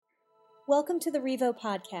Welcome to the Revo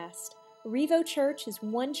Podcast. Revo Church is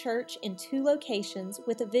one church in two locations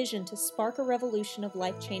with a vision to spark a revolution of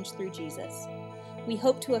life change through Jesus. We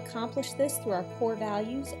hope to accomplish this through our core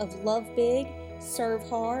values of love big, serve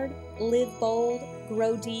hard, live bold,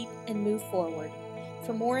 grow deep, and move forward.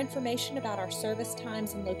 For more information about our service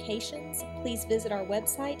times and locations, please visit our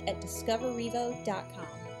website at discoverrevo.com.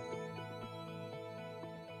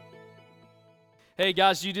 Hey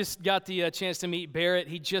guys, you just got the chance to meet Barrett.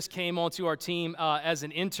 He just came onto our team as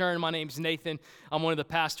an intern. My name's Nathan. I'm one of the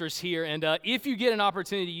pastors here. And if you get an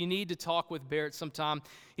opportunity, you need to talk with Barrett sometime.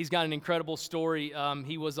 He's got an incredible story.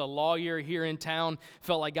 He was a lawyer here in town,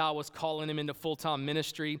 felt like God was calling him into full-time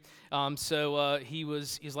ministry. So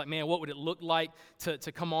he's like, man, what would it look like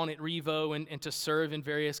to come on at Revo and to serve in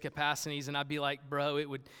various capacities? And I'd be like, bro, it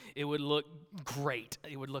would look great.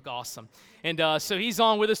 It would look awesome. And so he's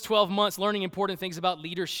on with us 12 months, learning important things about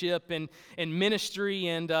leadership and ministry.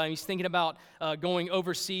 And he's thinking about going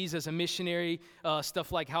overseas as a missionary,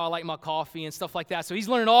 stuff like how I like my coffee and stuff like that. So he's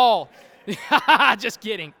learning all. Just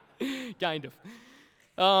kidding. Kind of.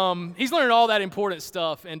 He's learning all that important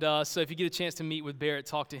stuff. And so if you get a chance to meet with Barrett,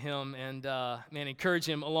 talk to him and, man, encourage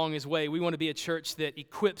him along his way. We want to be a church that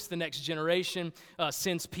equips the next generation,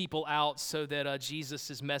 sends people out so that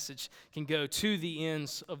Jesus' message can go to the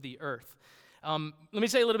ends of the earth. Let me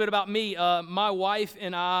say a little bit about me. My wife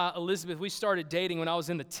and I, Elizabeth, we started dating when I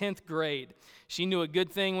was in the 10th grade. She knew a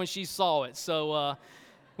good thing when she saw it. So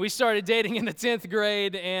we started dating in the 10th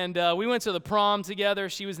grade, and we went to the prom together.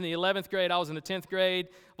 She was in the 11th grade. I was in the 10th grade.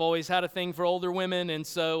 I've always had a thing for older women, and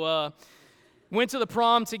so went to the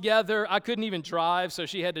prom together. I couldn't even drive, so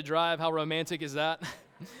she had to drive. How romantic is that?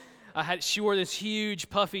 She wore this huge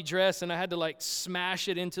puffy dress, and I had to like smash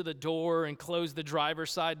it into the door and close the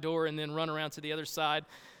driver's side door and then run around to the other side.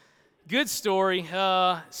 Good story.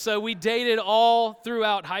 So we dated all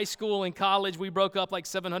throughout high school and college. We broke up like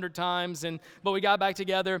 700 times, but we got back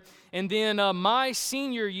together. And then my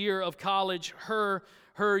senior year of college, her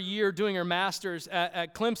year doing her master's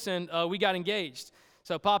at Clemson, we got engaged.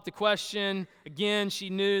 So I popped the question. Again, she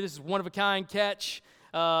knew this is one-of-a-kind catch,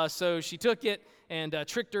 so she took it and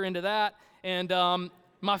tricked her into that. And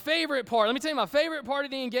my favorite part, let me tell you my favorite part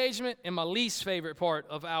of the engagement and my least favorite part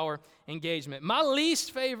of our engagement. My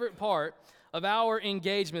least favorite part of our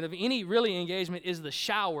engagement, of any really engagement, is the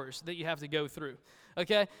showers that you have to go through.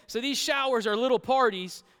 Okay? So these showers are little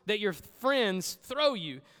parties that your friends throw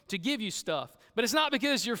you to give you stuff. But it's not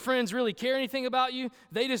because your friends really care anything about you.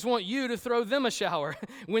 They just want you to throw them a shower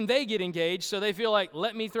when they get engaged. So they feel like,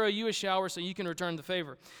 let me throw you a shower so you can return the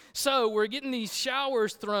favor. So we're getting these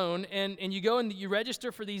showers thrown, and you go and you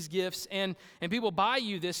register for these gifts, and people buy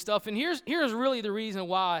you this stuff. And here's really the reason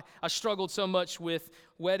why I struggled so much with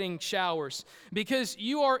wedding showers. Because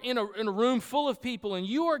you are in a room full of people, and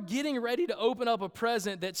you are getting ready to open up a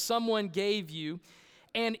present that someone gave you.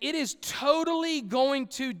 And it is totally going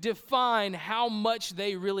to define how much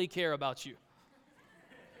they really care about you.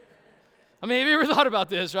 I mean, have you ever thought about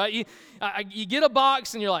this, right? You get a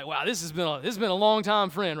box and you're like, wow, this has been a long-time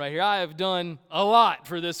friend right here. I have done a lot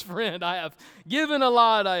for this friend. I have given a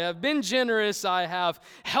lot. I have been generous. I have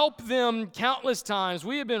helped them countless times.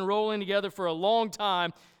 We have been rolling together for a long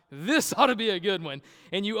time. This ought to be a good one.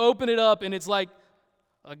 And you open it up and it's like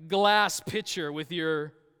a glass pitcher with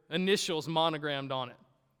your initials monogrammed on it.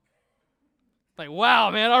 Like, wow,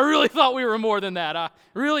 man, I really thought we were more than that. I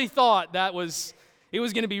really thought it was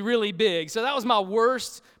going to be really big. So that was my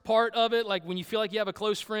worst part of it. Like when you feel like you have a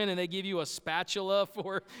close friend and they give you a spatula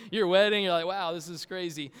for your wedding, you're like, wow, this is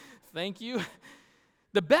crazy. Thank you.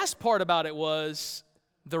 The best part about it was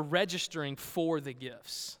the registering for the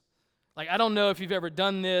gifts. Like, I don't know if you've ever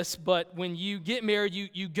done this, but when you get married,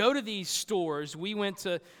 you go to these stores. We went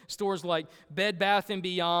to stores like Bed Bath &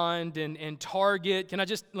 Beyond and Target. Can I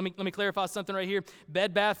just, let me clarify something right here?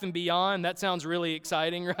 Bed Bath & Beyond, that sounds really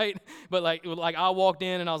exciting, right? But like I walked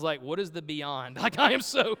in and I was like, what is the Beyond? Like, I am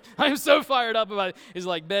so fired up about it. Is it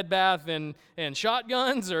like Bed Bath and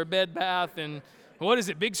shotguns, or Bed Bath and, what is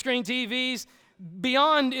it, big screen TVs?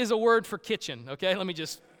 Beyond is a word for kitchen, okay? Let me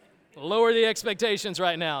just lower the expectations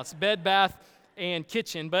right now. It's Bed Bath and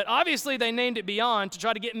Kitchen. But obviously they named it Beyond to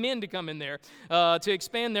try to get men to come in there, to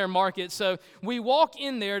expand their market. So we walk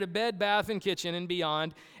in there to Bed Bath and Kitchen and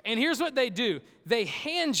Beyond, and here's what they do. They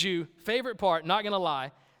hand you, favorite part, not going to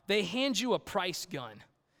lie, they hand you a price gun.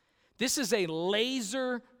 This is a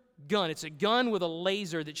laser gun. It's a gun with a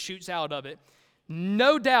laser that shoots out of it.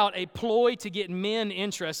 No doubt a ploy to get men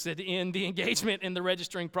interested in the engagement and the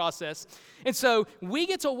registering process. And so we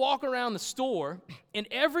get to walk around the store, and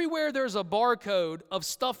everywhere there's a barcode of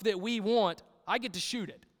stuff that we want, I get to shoot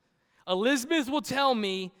it. Elizabeth will tell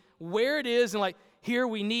me where it is, and like, here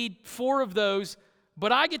we need 4 of those,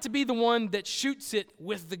 but I get to be the one that shoots it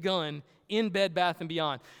with the gun in Bed Bath &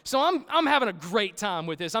 Beyond. So I'm having a great time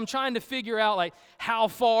with this. I'm trying to figure out like how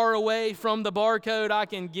far away from the barcode I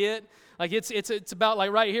can get. Like it's about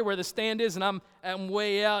like right here where the stand is, and I'm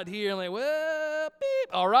way out here, and like, whoa,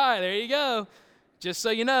 beep. All right, there you go. Just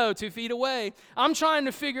so you know, 2 feet away. I'm trying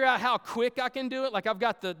to figure out how quick I can do it. Like I've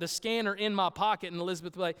got the scanner in my pocket, and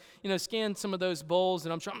Elizabeth like, scan some of those bowls,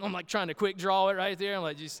 and I'm like trying to quick draw it right there. I'm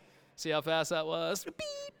like, just see how fast that was. Beep.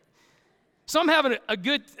 So I'm having a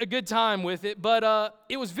good time with it, but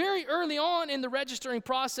it was very early on in the registering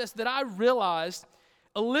process that I realized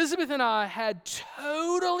Elizabeth and I had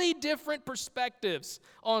totally different perspectives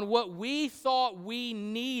on what we thought we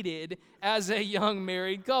needed as a young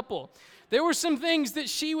married couple. There were some things that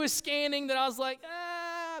she was scanning that I was like,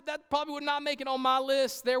 that probably would not make it on my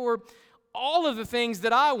list. There were all of the things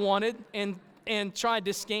that I wanted and tried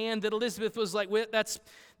to scan that Elizabeth was like, well,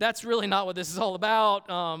 that's really not what this is all about.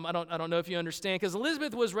 I don't know if you understand, because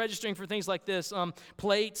Elizabeth was registering for things like this: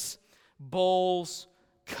 plates, bowls,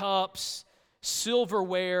 cups,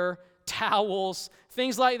 silverware, towels,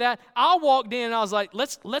 things like that. I walked in and I was like,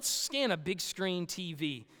 let's scan a big screen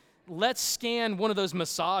TV. Let's scan one of those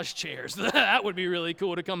massage chairs. That would be really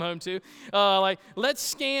cool to come home to. Let's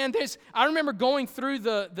scan this. I remember going through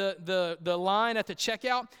the line at the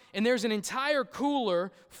checkout, and there's an entire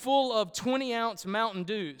cooler full of 20-ounce Mountain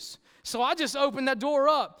Dews. So I just opened that door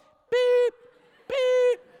up. Beep,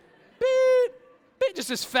 beep, beep, beep,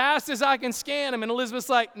 just as fast as I can scan them. And Elizabeth's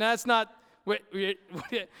like, no, that's not, what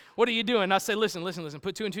are you doing? And I say, listen,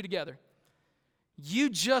 put 2 and 2 together. You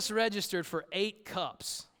just registered for 8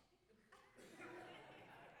 cups.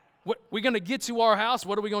 We're going to get to our house,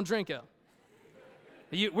 what are we going to drink out?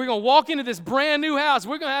 We're going to walk into this brand new house.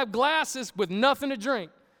 We're going to have glasses with nothing to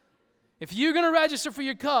drink. If you're going to register for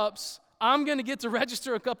your cups, I'm going to get to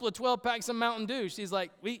register a couple of 12 packs of Mountain Dew. She's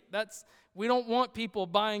like, we don't want people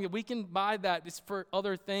buying it. We can buy that. It's for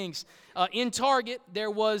other things. In Target,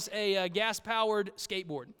 there was a gas-powered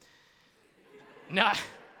skateboard. Now,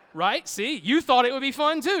 right? See, you thought it would be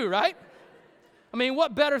fun too, right? I mean,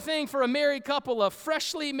 what better thing for a married couple, a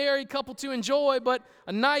freshly married couple to enjoy, but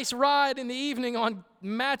a nice ride in the evening on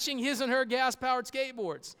matching his and her gas-powered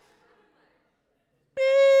skateboards?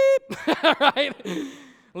 Beep! Right?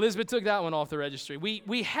 Elizabeth took that one off the registry.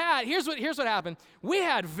 Here's what happened. We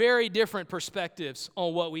had very different perspectives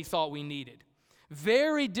on what we thought we needed.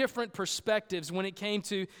 Very different perspectives when it came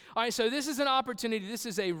to, all right, so this is an opportunity. This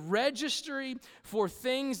is a registry for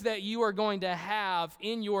things that you are going to have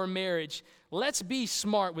in your marriage. Let's be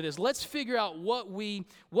smart with this. Let's figure out what we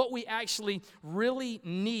actually really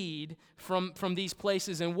need from these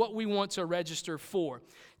places and what we want to register for.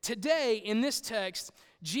 Today, in this text,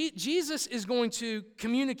 Jesus is going to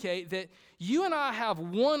communicate that you and I have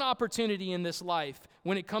one opportunity in this life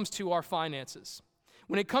when it comes to our finances.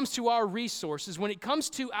 When it comes to our resources, when it comes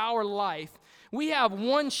to our life, we have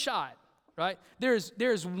one shot, right?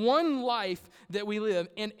 There's one life that we live,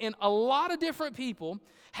 and a lot of different people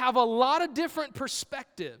have a lot of different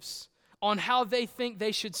perspectives on how they think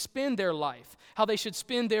they should spend their life, how they should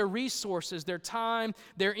spend their resources, their time,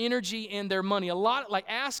 their energy, and their money.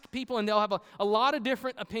 Ask people, and they'll have a lot of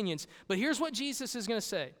different opinions. But here's what Jesus is going to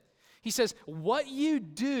say. He says, what you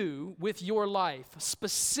do with your life,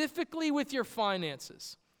 specifically with your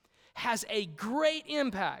finances, has a great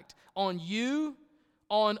impact on you,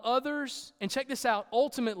 on others, and check this out,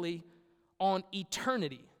 ultimately, on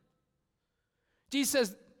eternity. Jesus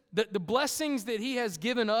says that the blessings that he has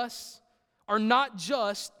given us are not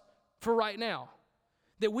just for right now,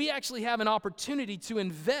 that we actually have an opportunity to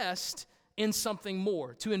invest in something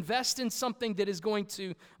more, to invest in something that is going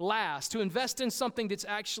to last, to invest in something that's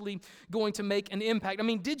actually going to make an impact. I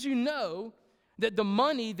mean, did you know that the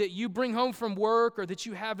money that you bring home from work or that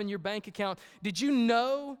you have in your bank account, did you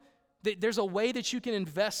know that there's a way that you can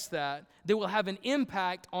invest that will have an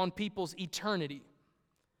impact on people's eternity?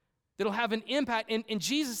 That'll have an impact, and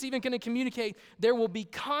Jesus is even going to communicate there will be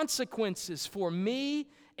consequences for me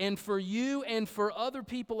and for you and for other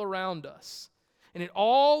people around us. And it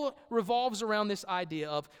all revolves around this idea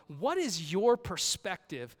of what is your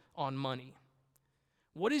perspective on money?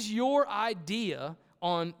 What is your idea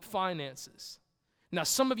on finances? Now,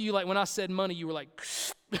 some of you, like when I said money, you were like,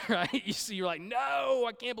 right? You're like, no,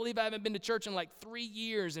 I can't believe I haven't been to church in like 3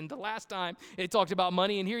 years. And the last time it talked about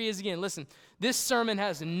money, and here he is again. Listen, this sermon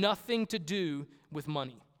has nothing to do with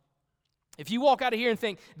money. If you walk out of here and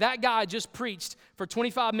think, that guy just preached for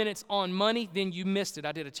 25 minutes on money, then you missed it.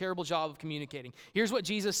 I did a terrible job of communicating. Here's what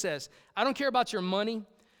Jesus says. I don't care about your money.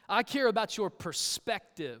 I care about your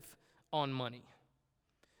perspective on money.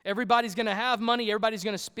 Everybody's going to have money. Everybody's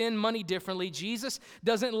going to spend money differently. Jesus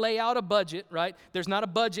doesn't lay out a budget, right? There's not a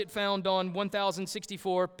budget found on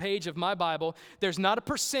 1064 page of my Bible. There's not a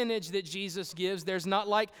percentage that Jesus gives. There's not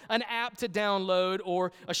like an app to download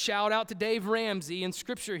or a shout out to Dave Ramsey in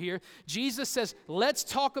Scripture here. Jesus says, let's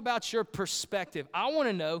talk about your perspective. I want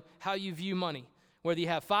to know how you view money, whether you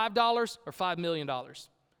have $5 or $5 million.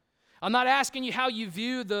 I'm not asking you how you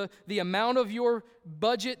view the amount of your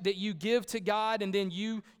budget that you give to God and then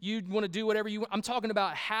you want to do whatever you want. I'm talking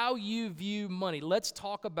about how you view money. Let's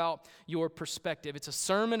talk about your perspective. It's a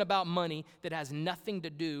sermon about money that has nothing to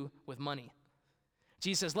do with money.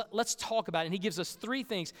 Jesus says, let's talk about it. And he gives us three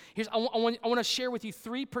things. I want to share with you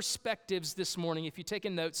three perspectives this morning. If you're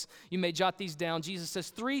taking notes, you may jot these down. Jesus says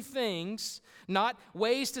three things, not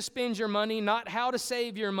ways to spend your money, not how to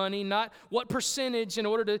save your money, not what percentage in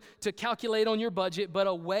order to calculate on your budget, but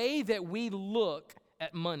a way that we look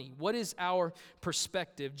at money. What is our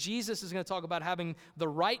perspective? Jesus is going to talk about having the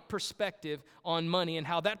right perspective on money and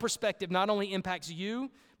how that perspective not only impacts you,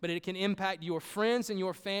 but it can impact your friends and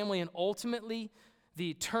your family and ultimately the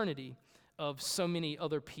eternity of so many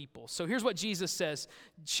other people. So here's what Jesus says.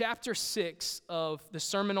 Chapter 6 of the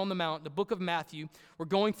Sermon on the Mount, the book of Matthew. We're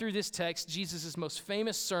going through this text, Jesus' most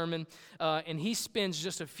famous sermon, and he spends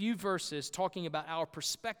just a few verses talking about our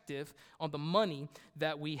perspective on the money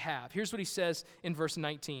that we have. Here's what he says in verse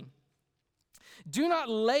 19. Do not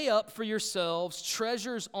lay up for yourselves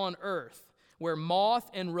treasures on earth, where moth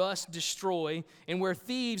and rust destroy, and where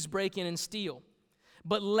thieves break in and steal.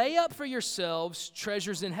 But lay up for yourselves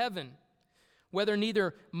treasures in heaven, whether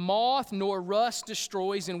neither moth nor rust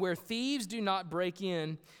destroys, and where thieves do not break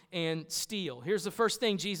in and steal. Here's the first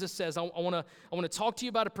thing Jesus says. I want to talk to you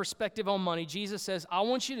about a perspective on money. Jesus says, I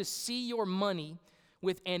want you to see your money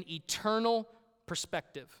with an eternal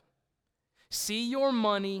perspective. See your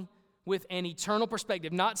money with an eternal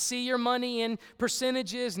perspective. Not see your money in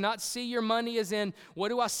percentages, not see your money as in what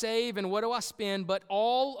do I save and what do I spend, but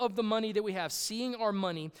all of the money that we have, seeing our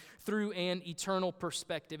money through an eternal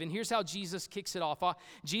perspective. And here's how Jesus kicks it off.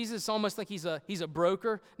 Jesus is almost like he's a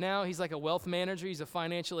broker now. He's like a wealth manager. He's a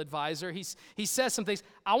financial advisor. He says some things.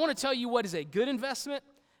 I want to tell you what is a good investment,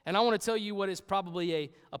 and I want to tell you what is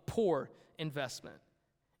probably a poor investment.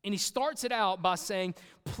 And he starts it out by saying,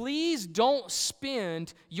 please don't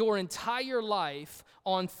spend your entire life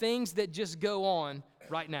on things that just go on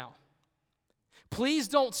right now. Please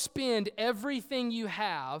don't spend everything you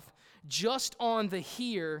have just on the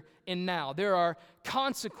here and now. There are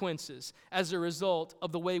consequences as a result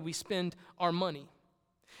of the way we spend our money.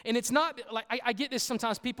 And it's not, like I get this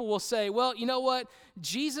sometimes, people will say, well, you know what?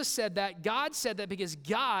 Jesus said that, God said that because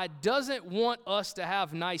God doesn't want us to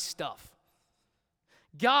have nice stuff.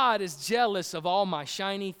 God is jealous of all my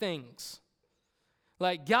shiny things.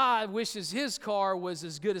 Like God wishes his car was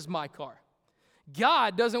as good as my car.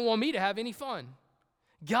 God doesn't want me to have any fun.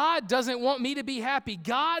 God doesn't want me to be happy.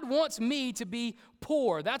 God wants me to be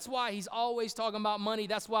poor. That's why he's always talking about money.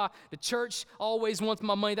 That's why the church always wants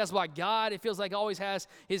my money. That's why God, it feels like, always has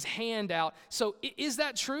his hand out. So is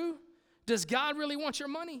that true? Does God really want your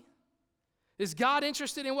money? Is God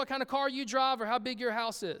interested in what kind of car you drive or how big your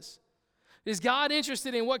house is? Is God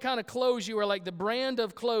interested in what kind of clothes you wear, like the brand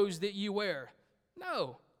of clothes that you wear?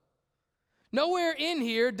 No. Nowhere in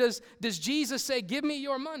here does Jesus say, give me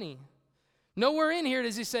your money. Nowhere in here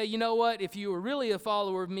does he say, you know what, if you were really a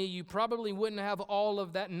follower of me, you probably wouldn't have all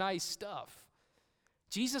of that nice stuff.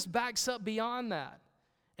 Jesus backs up beyond that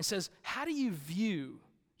and says, how do you view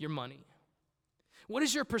your money? What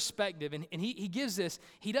is your perspective? And he gives this.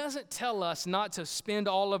 He doesn't tell us not to spend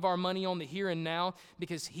all of our money on the here and now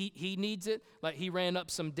because he needs it. Like he ran up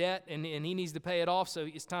some debt and he needs to pay it off, so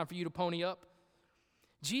it's time for you to pony up.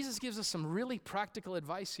 Jesus gives us some really practical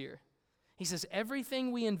advice here. He says,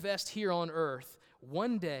 everything we invest here on earth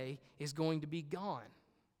one day is going to be gone.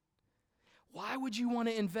 Why would you want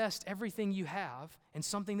to invest everything you have in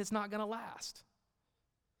something that's not going to last?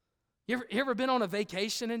 You ever been on a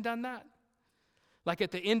vacation and done that? Like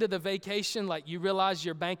at the end of the vacation, like you realize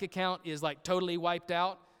your bank account is like totally wiped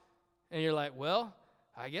out. And you're like, well,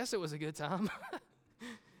 I guess it was a good time.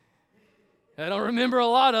 I don't remember a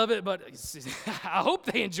lot of it, but I hope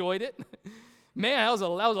they enjoyed it. Man, that was a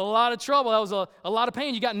lot of trouble. That was a lot of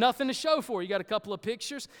pain. You got nothing to show for it. You got a couple of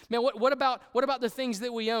pictures. Man, what about the things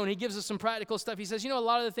that we own? He gives us some practical stuff. He says, you know, a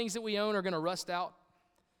lot of the things that we own are going to rust out.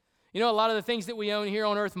 You know, a lot of the things that we own here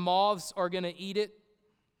on earth, moths are going to eat it.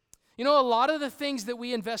 You know, a lot of the things that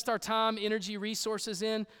we invest our time, energy, resources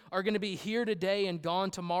in are going to be here today and gone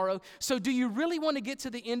tomorrow. So do you really want to get to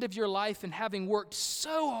the end of your life and having worked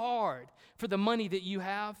so hard for the money that you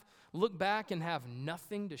have, look back and have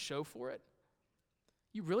nothing to show for it?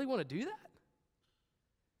 You really want to do that?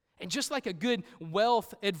 And just like a good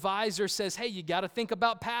wealth advisor says, hey, you got to think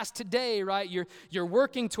about past today, right? You're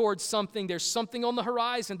working towards something. There's something on the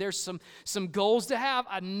horizon. There's some goals to have.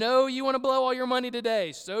 I know you want to blow all your money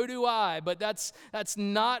today. So do I. But that's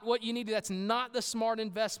not what you need. That's not the smart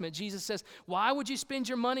investment. Jesus says, why would you spend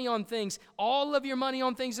your money on things, all of your money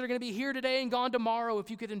on things that are going to be here today and gone tomorrow,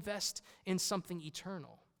 if you could invest in something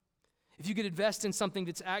eternal? If you could invest in something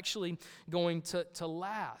that's actually going to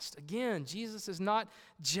last. Again, Jesus is not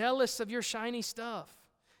jealous of your shiny stuff.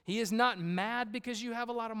 He is not mad because you have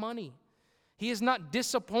a lot of money. He is not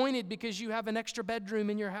disappointed because you have an extra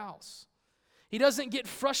bedroom in your house. He doesn't get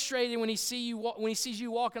frustrated when he sees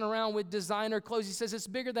you walking around with designer clothes. He says, it's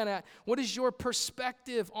bigger than that. What is your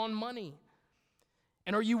perspective on money?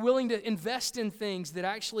 And are you willing to invest in things that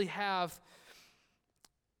actually have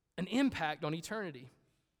an impact on eternity?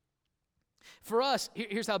 For us,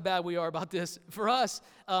 here's how bad we are about this. For us,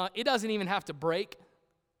 it doesn't even have to break.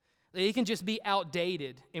 It can just be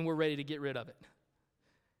outdated, and we're ready to get rid of it.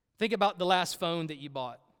 Think about the last phone that you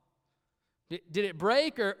bought. Did it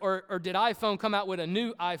break, or did iPhone come out with a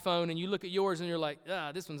new iPhone, and you look at yours, and you're like,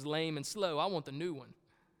 this one's lame and slow. I want the new one.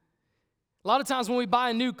 A lot of times when we buy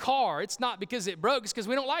a new car, it's not because it broke. It's because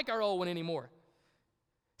we don't like our old one anymore.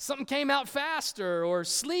 Something came out faster or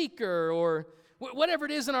sleeker or whatever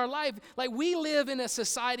it is in our life. Like, we live in a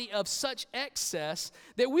society of such excess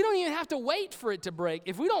that we don't even have to wait for it to break.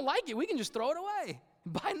 If we don't like it, we can just throw it away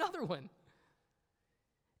and buy another one.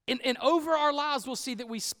 And over our lives, we'll see that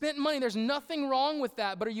we spent money. There's nothing wrong with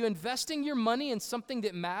that. But are you investing your money in something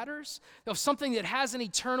that matters, of something that has an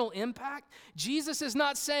eternal impact? Jesus is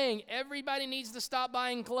not saying everybody needs to stop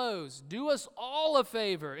buying clothes. Do us all a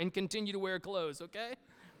favor and continue to wear clothes, okay?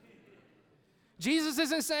 Jesus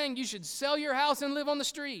isn't saying you should sell your house and live on the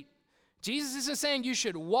street. Jesus isn't saying you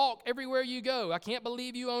should walk everywhere you go. I can't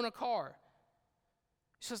believe you own a car.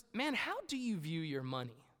 He says, man, how do you view your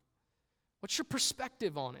money? What's your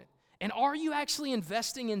perspective on it? And are you actually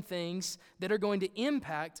investing in things that are going to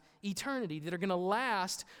impact eternity, that are going to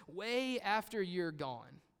last way after you're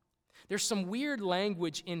gone? There's some weird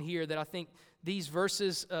language in here that I think these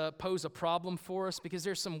verses pose a problem for us, because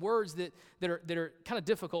there's some words that are kind of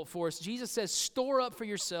difficult for us. Jesus says, store up for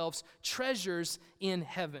yourselves treasures in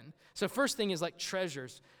heaven. So first thing is like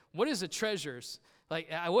treasures. What is a treasures? Like,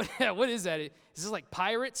 what is that? Is this like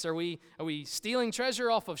pirates? Are we stealing treasure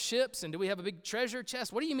off of ships? And do we have a big treasure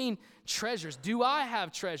chest? What do you mean treasures? Do I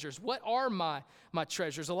have treasures? What are my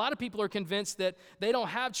treasures? A lot of people are convinced that they don't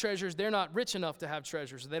have treasures. They're not rich enough to have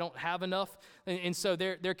treasures. They don't have enough. And so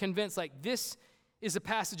they're convinced, like, this is a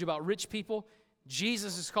passage about rich people.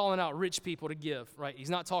 Jesus is calling out rich people to give, right? He's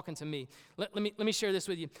not talking to me. Let me share this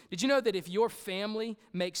with you. Did you know that if your family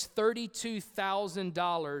makes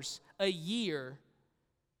 $32,000 a year,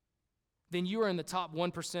 then you are in the top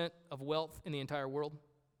 1% of wealth in the entire world?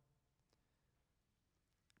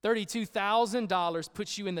 $32,000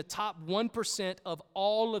 puts you in the top 1% of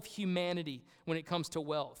all of humanity when it comes to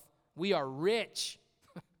wealth. We are rich.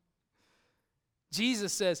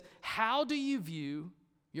 Jesus says, how do you view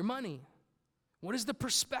your money? What is the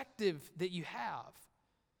perspective that you have?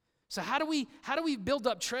 So how do we build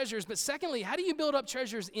up treasures? But secondly, how do you build up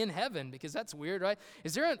treasures in heaven? Because that's weird, right?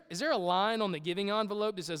 Is there a line on the giving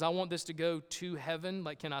envelope that says, I want this to go to heaven?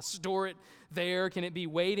 Like, can I store it there? Can it be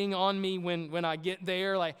waiting on me when I get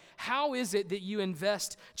there? Like, how is it that you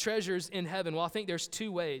invest treasures in heaven? Well, I think there's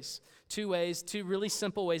two really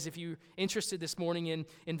simple ways if you're interested this morning in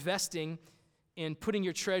investing in putting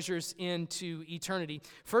your treasures into eternity.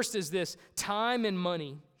 First is this: time and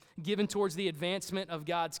money given towards the advancement of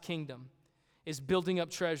God's kingdom is building up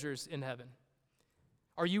treasures in heaven.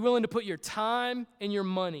 Are you willing to put your time and your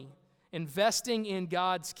money investing in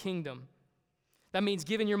God's kingdom? That means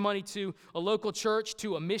giving your money to a local church,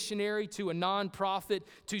 to a missionary, to a nonprofit,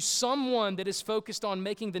 to someone that is focused on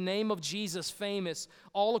making the name of Jesus famous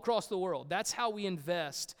all across the world. That's how we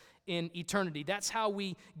invest in eternity. That's how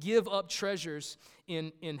we give up treasures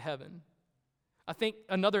in heaven. I think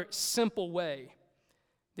another simple way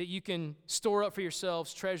that you can store up for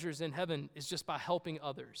yourselves treasures in heaven is just by helping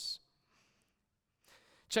others.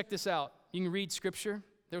 Check this out. You can read Scripture.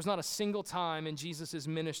 There was not a single time in Jesus'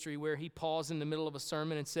 ministry where he paused in the middle of a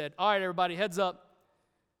sermon and said, all right, everybody, heads up.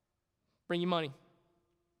 Bring your money.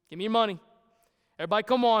 Give me your money. Everybody,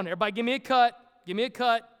 come on. Everybody, give me a cut. Give me a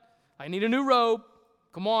cut. I need a new robe.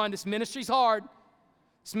 Come on, this ministry's hard.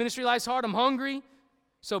 This ministry life's hard. I'm hungry.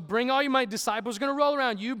 So bring all your money. Disciples are going to roll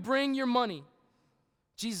around. You bring your money.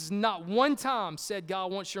 Jesus not one time said,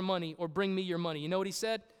 God wants your money or bring me your money. You know what he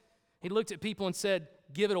said? He looked at people and said,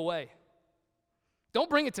 give it away. Don't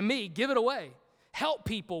bring it to me. Give it away. Help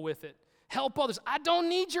people with it. Help others. I don't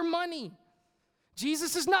need your money.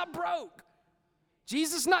 Jesus is not broke.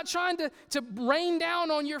 Jesus is not trying to rain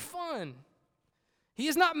down on your fun. He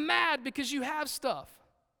is not mad because you have stuff.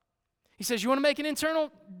 He says, you want to make an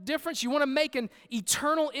internal difference? You want to make an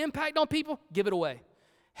eternal impact on people? Give it away.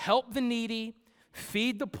 Help the needy,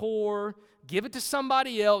 feed the poor, give it to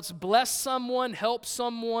somebody else, bless someone, help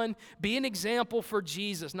someone, be an example for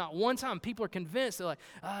Jesus. Not one time people are convinced, they're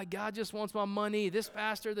like, God just wants my money. This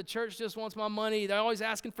pastor, the church just wants my money. They're always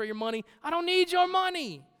asking for your money. I don't need your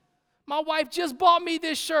money. My wife just bought me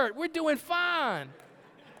this shirt. We're doing fine.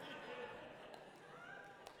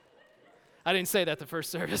 I didn't say that the first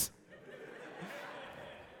service.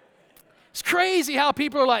 It's crazy how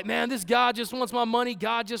people are like, man, this God just wants my money.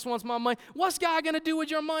 God just wants my money. What's God going to do with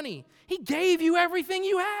your money? He gave you everything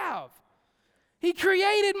you have. He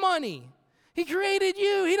created money. He created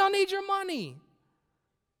you. He don't need your money.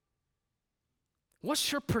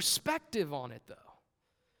 What's your perspective on it, though?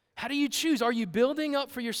 How do you choose? Are you building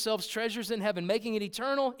up for yourselves treasures in heaven, making an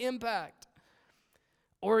eternal impact?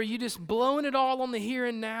 Or are you just blowing it all on the here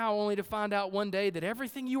and now only to find out one day that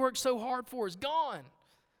everything you worked so hard for is gone?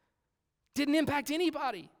 Didn't impact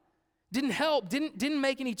anybody. Didn't help. Didn't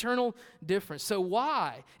make an eternal difference. So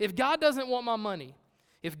why? If God doesn't want my money,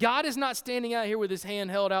 if God is not standing out here with his hand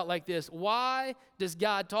held out like this, why does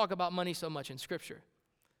God talk about money so much in Scripture?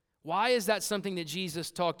 Why is that something that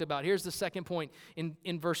Jesus talked about? Here's the second point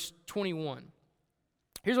in verse 21.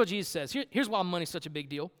 Here's what Jesus says. Here's why money's such a big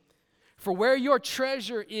deal. For where your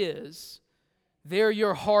treasure is, there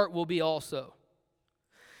your heart will be also.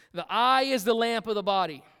 The eye is the lamp of the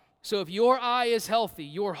body. So if your eye is healthy,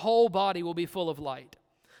 your whole body will be full of light.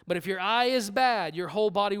 But if your eye is bad, your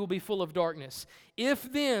whole body will be full of darkness.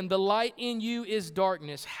 If then the light in you is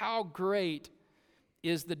darkness, how great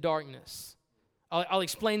is the darkness? I'll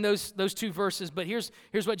explain those two verses, but here's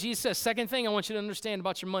what Jesus says. Second thing I want you to understand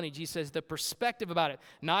about your money. Jesus says the perspective about it.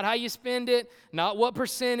 Not how you spend it, not what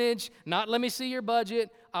percentage, not let me see your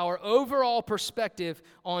budget. Our overall perspective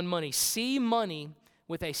on money. See money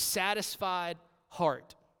with a satisfied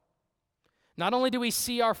heart. Not only do we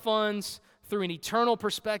see our funds through an eternal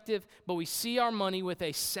perspective, but we see our money with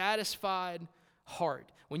a satisfied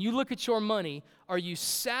heart. When you look at your money, are you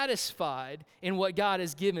satisfied in what God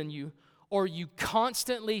has given you, or are you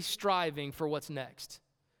constantly striving for what's next?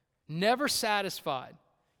 Never satisfied.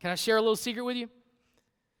 Can I share a little secret with you?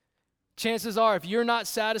 Chances are, if you're not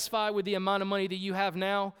satisfied with the amount of money that you have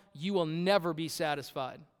now, you will never be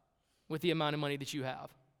satisfied with the amount of money that you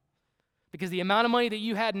have. Because the amount of money that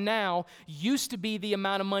you had now used to be the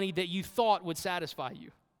amount of money that you thought would satisfy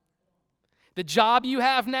you. The job you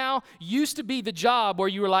have now used to be the job where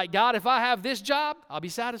you were like, God, if I have this job, I'll be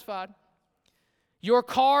satisfied. Your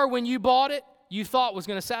car, when you bought it, you thought was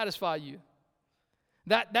going to satisfy you.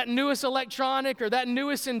 That newest electronic or that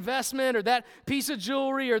newest investment or that piece of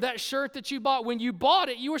jewelry or that shirt that you bought, when you bought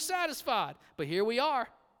it, you were satisfied. But here we are,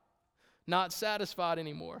 not satisfied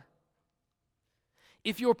anymore.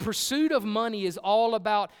 If your pursuit of money is all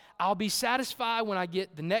about, I'll be satisfied when I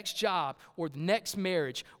get the next job or the next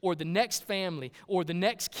marriage or the next family or the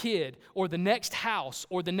next kid or the next house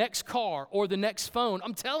or the next car or the next phone,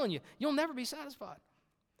 I'm telling you, you'll never be satisfied.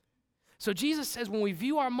 So Jesus says when we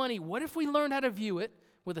view our money, what if we learned how to view it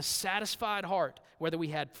with a satisfied heart, whether we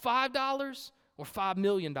had $5 or $5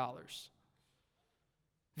 million?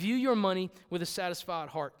 View your money with a satisfied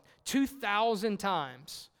heart. 2,000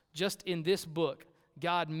 times just in this book,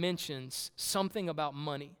 God mentions something about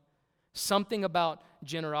money, something about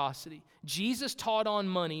generosity. Jesus taught on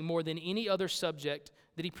money more than any other subject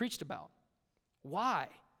that he preached about. Why?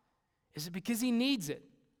 Is it because he needs it?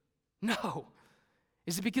 No.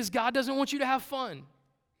 Is it because God doesn't want you to have fun?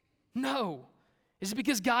 No. Is it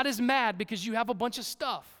because God is mad because you have a bunch of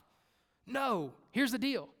stuff? No. Here's the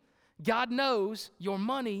deal. God knows your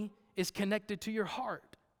money is connected to your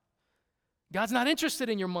heart. God's not interested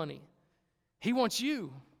in your money. He wants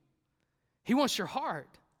you. He wants your heart.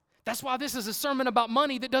 That's why this is a sermon about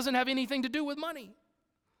money that doesn't have anything to do with money.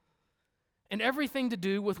 And everything to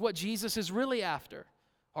do with what Jesus is really after,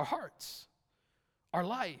 our hearts, our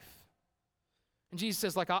life. And Jesus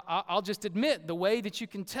says, I'll just admit, the way that you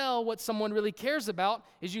can tell what someone really cares about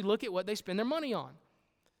is you look at what they spend their money on.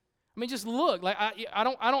 I mean, just look. I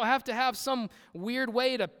don't have to have some weird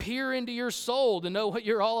way to peer into your soul to know what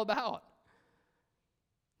you're all about.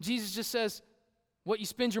 Jesus just says, what you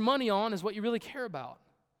spend your money on is what you really care about.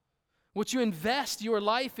 What you invest your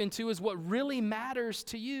life into is what really matters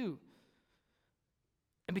to you.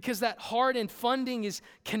 And because that heart and funding is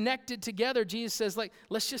connected together, Jesus says,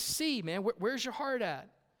 let's just see, man, where's your heart at?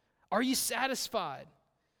 Are you satisfied?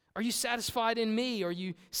 Are you satisfied in me? Are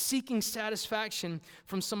you seeking satisfaction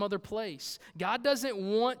from some other place? God doesn't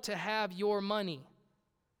want to have your money.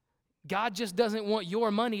 God just doesn't want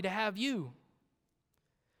your money to have you.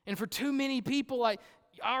 And for too many people,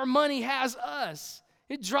 our money has us.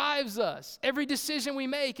 It drives us. Every decision we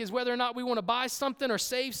make is whether or not we want to buy something or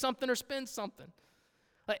save something or spend something.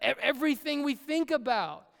 Everything we think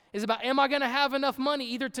about is about, am I going to have enough money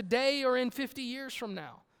either today or in 50 years from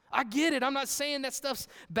now? I get it. I'm not saying that stuff's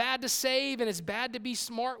bad to save and it's bad to be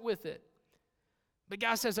smart with it. But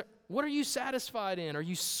God says, what are you satisfied in? Are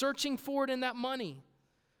you searching for it in that money?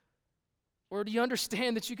 Or do you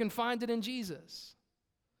understand that you can find it in Jesus?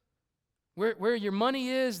 Where your money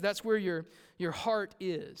is, that's where your heart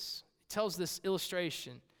is. It tells this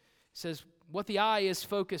illustration. It says, what the eye is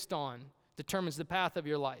focused on determines the path of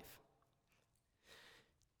your life.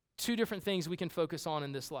 Two different things we can focus on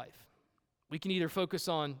in this life. We can either focus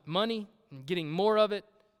on money and getting more of it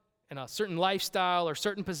and a certain lifestyle or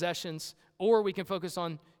certain possessions, or we can focus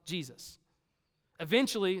on Jesus.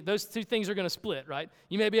 Eventually, those two things are going to split, right?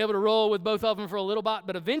 You may be able to roll with both of them for a little bit,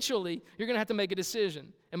 but eventually, you're going to have to make a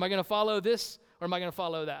decision. Am I going to follow this or am I going to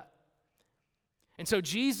follow that? And so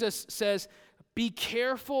Jesus says, be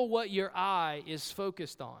careful what your eye is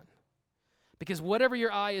focused on. Because whatever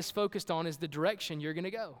your eye is focused on is the direction you're going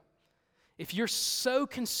to go. If you're so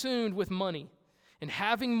consumed with money and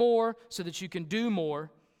having more so that you can do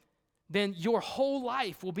more, then your whole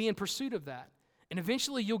life will be in pursuit of that. And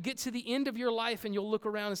eventually you'll get to the end of your life and you'll look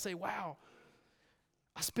around and say, wow,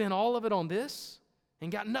 I spent all of it on this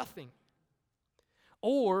and got nothing.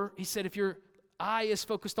 Or, he said, if your eye is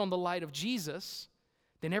focused on the light of Jesus,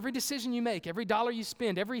 then every decision you make, every dollar you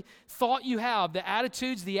spend, every thought you have, the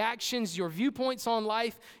attitudes, the actions, your viewpoints on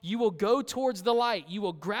life, you will go towards the light. You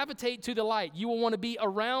will gravitate to the light. You will want to be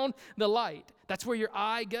around the light. That's where your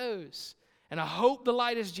eye goes. And I hope the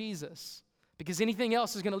light is Jesus, because anything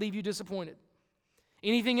else is going to leave you disappointed.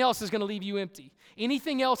 Anything else is going to leave you empty.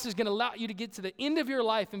 Anything else is going to allow you to get to the end of your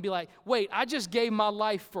life and be like, wait, I just gave my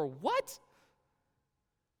life for what?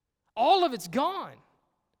 All of it's gone.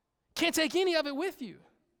 Can't take any of it with you.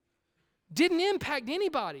 Didn't impact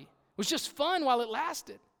anybody. It was just fun while it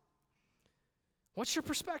lasted. What's your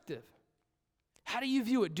perspective? How do you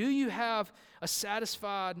view it? Do you have a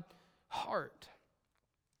satisfied heart?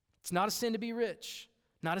 It's not a sin to be rich.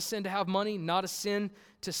 Not a sin to have money. Not a sin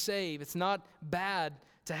to save. It's not bad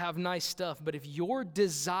to have nice stuff. But if your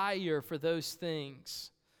desire for those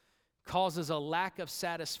things causes a lack of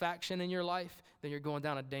satisfaction in your life, then you're going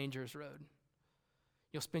down a dangerous road.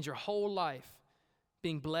 You'll spend your whole life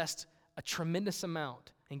being blessed a tremendous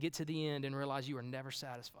amount and get to the end and realize you are never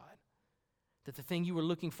satisfied. That the thing you were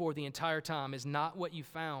looking for the entire time is not what you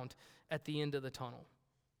found at the end of the tunnel.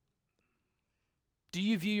 Do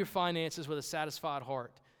you view your finances with a satisfied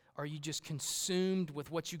heart? Or are you just consumed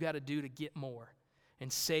with what you got to do to get more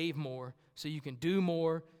and save more so you can do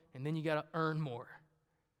more and then you got to earn more?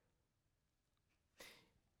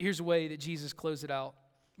 Here's a way that Jesus closed it out.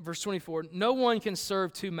 Verse 24, no one can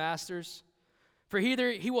serve two masters, for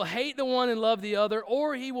either he will hate the one and love the other,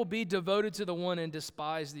 or he will be devoted to the one and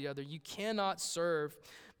despise the other. You cannot serve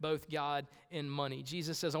both God and money.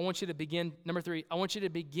 Jesus says, I want you to begin, number 3, I want you to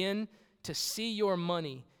begin to see your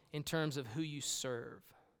money in terms of who you serve.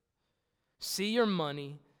 See your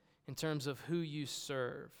money in terms of who you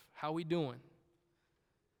serve. How are we doing?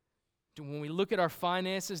 When we look at our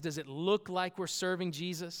finances, does it look like we're serving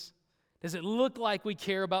Jesus? Does it look like we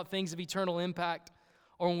care about things of eternal impact?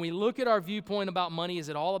 Or when we look at our viewpoint about money, is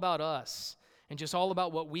it all about us and just all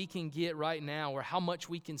about what we can get right now, or how much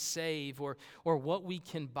we can save, or what we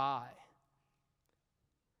can buy?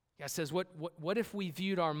 God says, what if we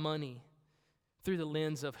viewed our money through the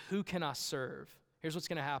lens of who can I serve? Here's what's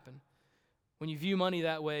going to happen. When you view money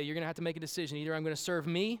that way, you're going to have to make a decision. Either I'm going to serve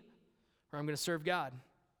me or I'm going to serve God.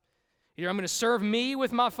 Either I'm going to serve me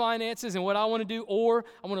with my finances and what I want to do, or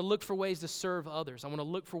I want to look for ways to serve others. I want to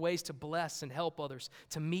look for ways to bless and help others,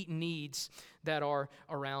 to meet needs that are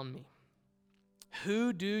around me.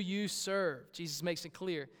 Who do you serve? Jesus makes it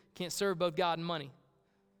clear. You can't serve both God and money.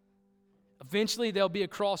 Eventually, there'll be a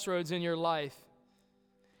crossroads in your life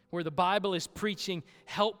where the Bible is preaching,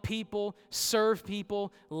 help people, serve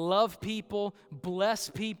people, love people, bless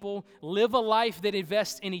people, live a life that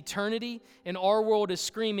invests in eternity. And our world is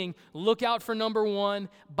screaming, look out for number one,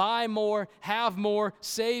 buy more, have more,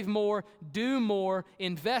 save more, do more,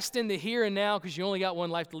 invest in the here and now, because you only got one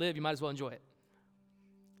life to live. You might as well enjoy it.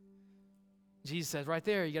 Jesus says right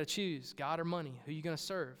there, you got to choose God or money. Who are you going to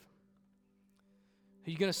serve? Who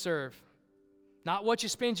are you going to serve? Not what you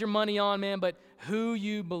spend your money on, man, but who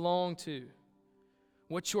you belong to.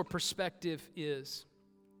 What your perspective is.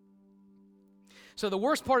 So the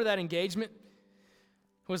worst part of that engagement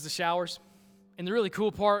was the showers. And the really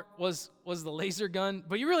cool part was the laser gun.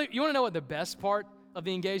 But you want to know what the best part of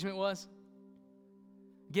the engagement was?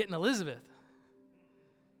 Getting Elizabeth.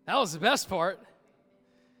 That was the best part.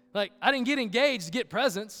 Like, I didn't get engaged to get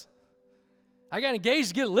presents. I got engaged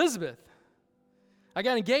to get Elizabeth. I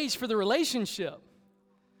got engaged for the relationship.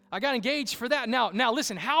 I got engaged for that. Now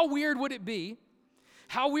listen, how weird would it be?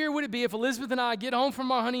 How weird would it be if Elizabeth and I get home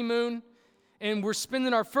from our honeymoon and we're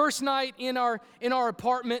spending our first night in our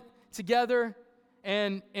apartment together,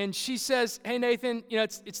 and she says, "Hey Nathan,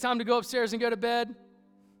 it's time to go upstairs and go to bed."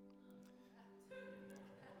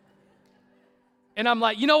 And I'm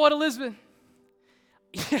like, "You know what, Elizabeth?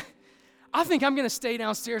 I think I'm going to stay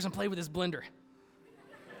downstairs and play with this blender.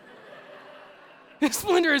 This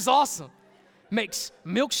blender is awesome. Makes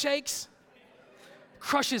milkshakes,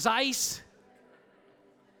 crushes ice.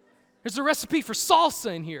 There's a recipe for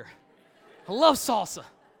salsa in here. I love salsa."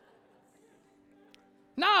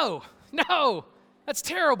 No, that's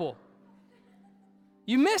terrible.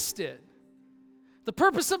 You missed it. The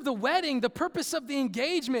purpose of the wedding, the purpose of the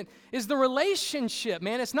engagement is the relationship,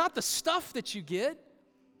 man. It's not the stuff that you get.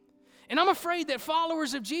 And I'm afraid that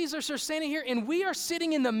followers of Jesus are standing here and we are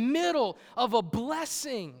sitting in the middle of a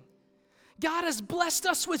blessing. God has blessed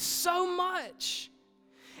us with so much.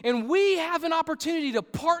 And we have an opportunity to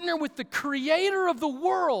partner with the creator of the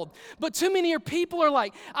world. But too many people are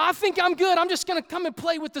like, "I think I'm good. I'm just going to come and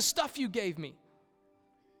play with the stuff you gave me.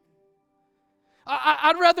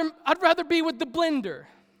 I'd rather be with the blender.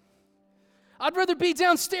 I'd rather be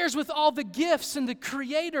downstairs with all the gifts." And the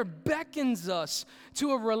Creator beckons us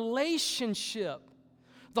to a relationship.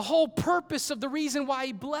 The whole purpose of the reason why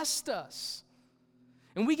He blessed us.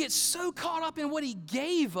 And we get so caught up in what He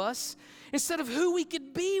gave us instead of who we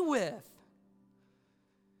could be with.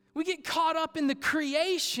 We get caught up in the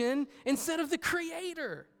creation instead of the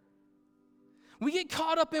Creator. We get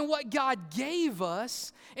caught up in what God gave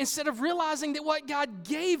us instead of realizing that what God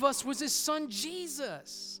gave us was His Son,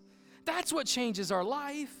 Jesus. That's what changes our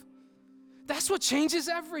life. That's what changes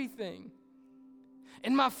everything.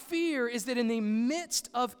 And my fear is that in the midst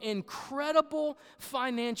of incredible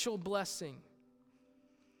financial blessing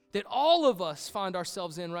that all of us find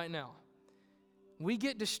ourselves in right now, we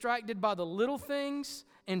get distracted by the little things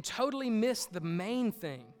and totally miss the main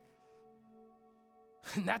thing.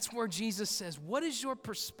 And that's where Jesus says, what is your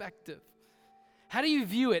perspective? How do you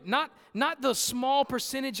view it? Not the small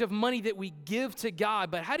percentage of money that we give to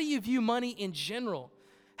God, but how do you view money in general?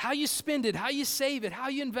 How you spend it, how you save it, how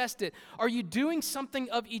you invest it. Are you doing something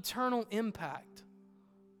of eternal impact?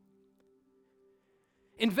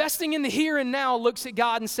 Investing in the here and now looks at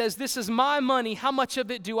God and says, this is my money. How much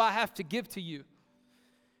of it do I have to give to you?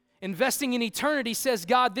 Investing in eternity says,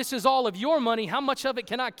 God, this is all of your money. How much of it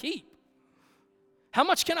can I keep? How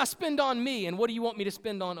much can I spend on me, and what do you want me to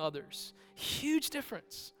spend on others? Huge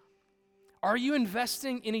difference. Are you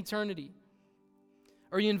investing in eternity?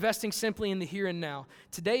 Or are you investing simply in the here and now?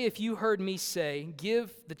 Today, if you heard me say,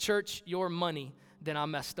 give the church your money, then I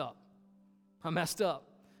messed up. I messed up.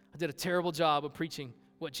 I did a terrible job of preaching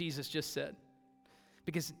what Jesus just said.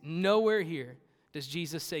 Because nowhere here does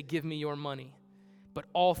Jesus say, give me your money. But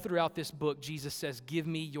all throughout this book, Jesus says, give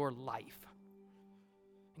me your life.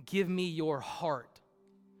 Give me your heart.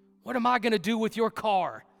 What am I going to do with your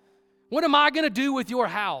car? What am I going to do with your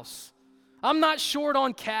house? I'm not short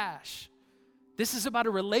on cash. This is about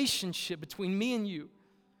a relationship between me and you.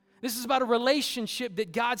 This is about a relationship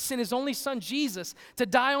that God sent His only Son, Jesus, to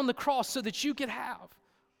die on the cross so that you could have.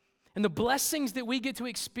 And the blessings that we get to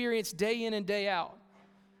experience day in and day out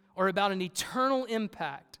are about an eternal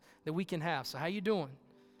impact that we can have. So how you doing?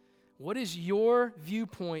 What is your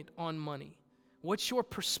viewpoint on money? What's your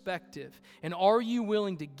perspective? And are you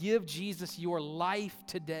willing to give Jesus your life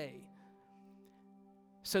today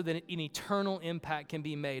so that an eternal impact can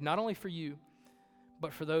be made, not only for you,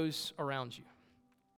 but for those around you?